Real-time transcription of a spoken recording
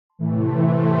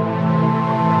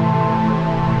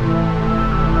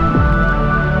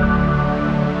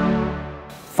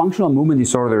functional movement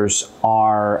disorders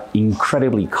are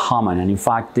incredibly common, and in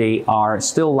fact, they are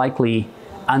still likely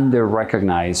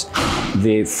under-recognized.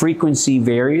 The frequency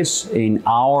varies. In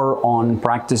our own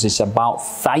practice, it's about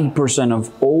 5%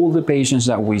 of all the patients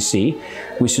that we see.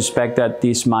 We suspect that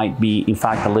this might be, in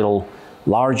fact, a little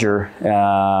larger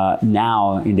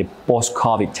now in the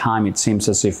post-COVID time. It seems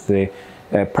as if the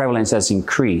prevalence has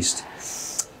increased.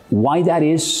 Why that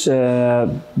is,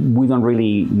 we don't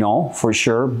really know for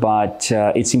sure, but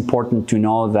it's important to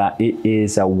know that it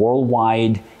is a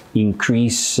worldwide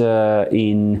increase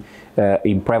in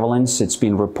prevalence. It's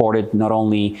been reported not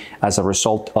only as a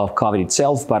result of COVID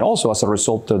itself, but also as a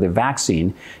result of the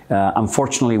vaccine.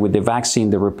 Unfortunately, with the vaccine,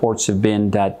 the reports have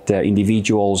been that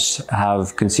individuals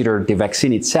have considered the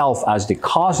vaccine itself as the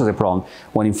cause of the problem,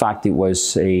 when in fact it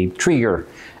was a trigger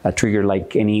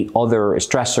like any other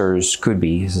stressors could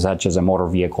be, such as a motor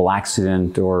vehicle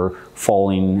accident or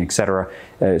falling, etc.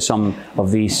 Some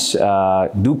of these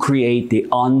do create the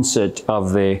onset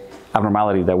of the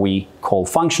abnormality that we call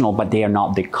functional, but they are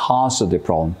not the cause of the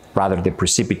problem, rather the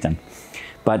precipitant.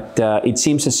 But it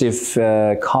seems as if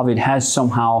COVID has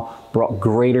somehow brought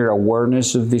greater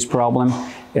awareness of this problem.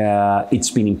 It's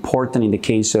been important in the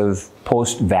case of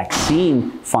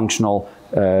post-vaccine functional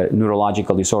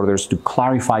neurological disorders to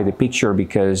clarify the picture,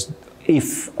 because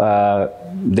if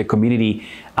the community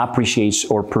appreciates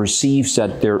or perceives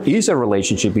that there is a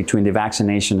relationship between the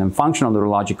vaccination and functional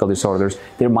neurological disorders,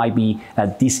 there might be a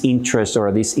disinterest or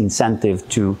a disincentive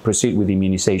to proceed with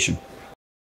immunization.